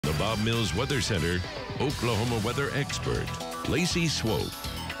Bob Mills Weather Center, Oklahoma weather expert, Lacey Swope.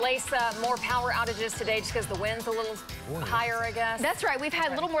 Lisa, more power outages today just because the wind's a little higher, I guess. That's right. We've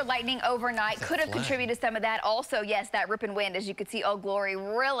had a little more lightning overnight. Could have contributed to some of that. Also, yes, that ripping wind, as you could see, oh glory,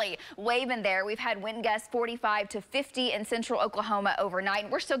 really waving there. We've had wind gusts 45 to 50 in central Oklahoma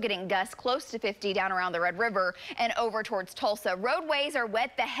overnight. We're still getting gusts close to 50 down around the Red River and over towards Tulsa. Roadways are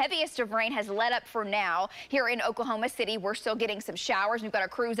wet. The heaviest of rain has let up for now. Here in Oklahoma City, we're still getting some showers. We've got our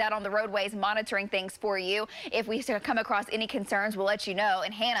crews out on the roadways monitoring things for you. If we come across any concerns, we'll let you know.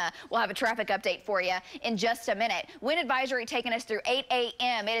 And Hannah will have a traffic update for you in just a minute. Wind advisory taking us through 8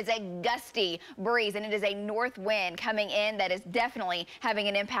 a.m. It is a gusty breeze, and it is a north wind coming in that is definitely having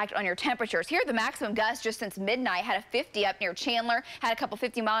an impact on your temperatures. Here, the maximum gust just since midnight had a 50 up near Chandler, had a couple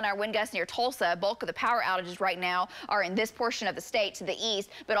 50-mile-an-hour wind gusts near Tulsa. Bulk of the power outages right now are in this portion of the state to the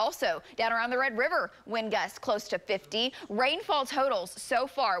east, but also down around the Red River, wind gusts close to 50. Rainfall totals so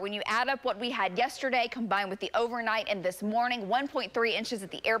far, when you add up what we had yesterday combined with the overnight and this morning, 1.3 inches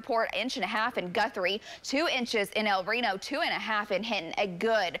at the airport, 1.5 inches in Guthrie, 2 inches in El Reno, 2.5 in Hinton. A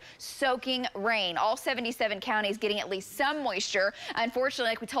good soaking rain. All 77 counties getting at least some moisture.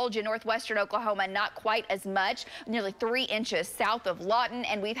 Unfortunately, like we told you, northwestern Oklahoma, not quite as much. Nearly 3 inches south of Lawton,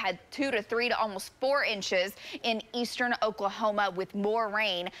 and we've had 2 to 3 to almost 4 inches in eastern Oklahoma with more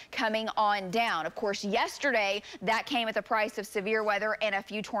rain coming on down. Of course, yesterday, that came at the price of severe weather and a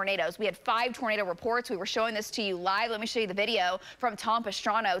few tornadoes. We had 5 tornado reports. We were showing this to you live. Let me show you the video from Tom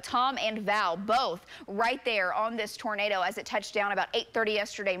Pastrano. Tom and Val both right there on this tornado as it touched down about 8:30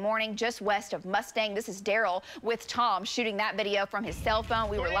 yesterday morning just west of Mustang. This is Daryl with Tom shooting that video from his cell phone.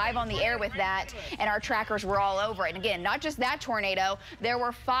 We were live on the air with that, and our trackers were all over it. And again, not just that tornado, there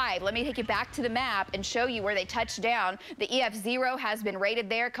were 5. Let me take you back to the map and show you where they touched down. The EF0 has been rated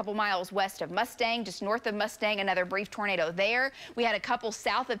there, a couple miles west of Mustang, just north of Mustang, another brief tornado there. We had a couple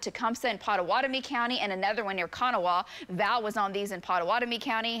south of Tecumseh in Pottawatomie County and another one near Kanawha. Val was on these in Pottawatomie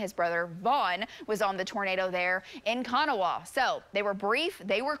County. His brother Vaughn was on the tornado there in Kanawha. So they were brief,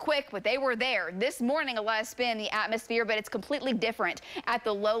 they were quick, but they were there. This morning, a lot of spin in the atmosphere, but it's completely different at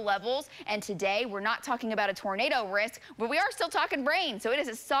the low levels. And today, we're not talking about a tornado risk, but we are still talking rain. So it is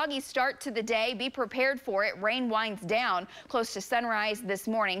a soggy start to the day. Be prepared for it. Rain winds down close to sunrise this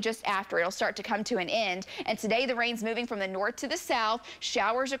morning, just after it'll start to come to an end. And today, the rain's moving from the north to the south.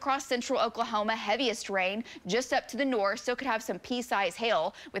 Showers across central Oklahoma, heaviest rain just up to the north. Still could have some pea-sized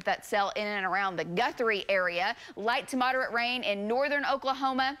hail with that cell in and around the Guthrie area. Light to moderate rain in northern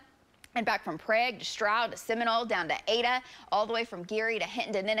Oklahoma. And back from Prague to Stroud to Seminole down to Ada, all the way from Geary to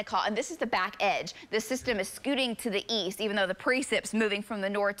Hinton to Ninnekah. And this is the back edge. The system is scooting to the east, even though the precipit's moving from the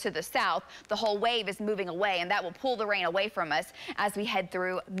north to the south. The whole wave is moving away, and that will pull the rain away from us as we head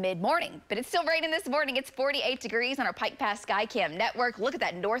through mid-morning. But it's still raining this morning. It's 48 degrees on our Pike Pass Skycam network. Look at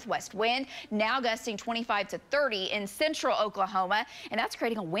that northwest wind, now gusting 25 to 30 in central Oklahoma, and that's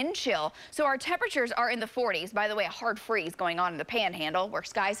creating a wind chill. So our temperatures are in the 40s. By the way, a hard freeze going on in the Panhandle, where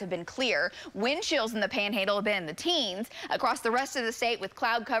skies have been clear. Wind chills in the Panhandle have been in the teens. Across the rest of the state with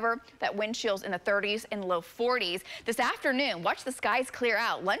cloud cover, that wind chills in the 30s and low 40s. This afternoon, watch the skies clear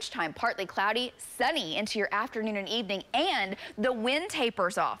out. Lunchtime, partly cloudy, sunny into your afternoon and evening, and the wind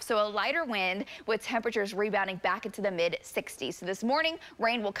tapers off. So a lighter wind with temperatures rebounding back into the mid-60s. So this morning,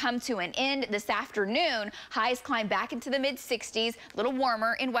 rain will come to an end. This afternoon, highs climb back into the mid-60s, a little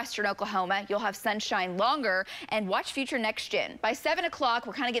warmer in western Oklahoma. You'll have sunshine longer, and watch future next gen. By 7 o'clock,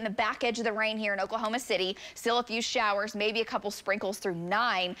 we're kind of getting the back edge of the rain here in Oklahoma City. Still a few showers, maybe a couple sprinkles through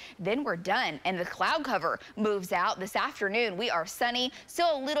 9. Then we're done, and the cloud cover moves out. This afternoon, we are sunny,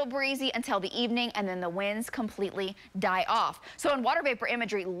 still a little breezy until the evening, and then the winds completely die off. So in water vapor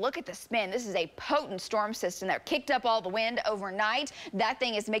imagery, look at the spin. This is a potent storm system that kicked up all the wind overnight. That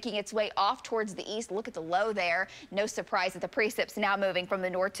thing is making its way off towards the east. Look at the low there. No surprise that the precipit's now moving from the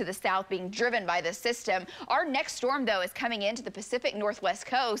north to the south, being driven by this system. Our next storm, though, is coming into the Pacific Northwest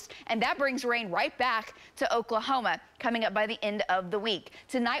coast, and that brings rain right back to Oklahoma coming up by the end of the week.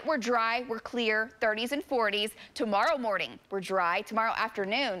 Tonight we're dry, we're clear, 30s and 40s. Tomorrow morning we're dry. Tomorrow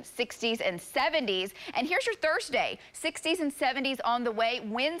afternoon 60s and 70s. And here's your Thursday, 60s and 70s on the way.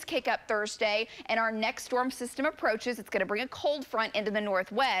 Winds kick up Thursday, and our next storm system approaches. It's going to bring a cold front into the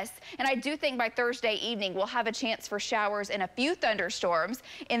northwest, and I do think by Thursday evening we'll have a chance for showers and a few thunderstorms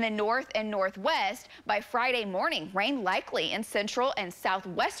in the north and northwest. By Friday morning, rain likely in central and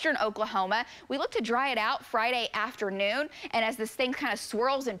southwestern eastern Oklahoma. We look to dry it out Friday afternoon, and as this thing kind of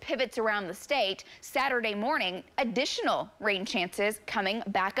swirls and pivots around the state, Saturday morning, additional rain chances coming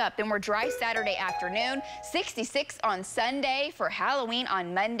back up. Then we're dry Saturday afternoon, 66 on Sunday for Halloween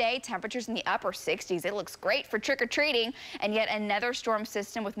on Monday. Temperatures in the upper 60s. It looks great for trick-or-treating, and yet another storm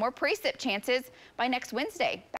system with more precip chances by next Wednesday.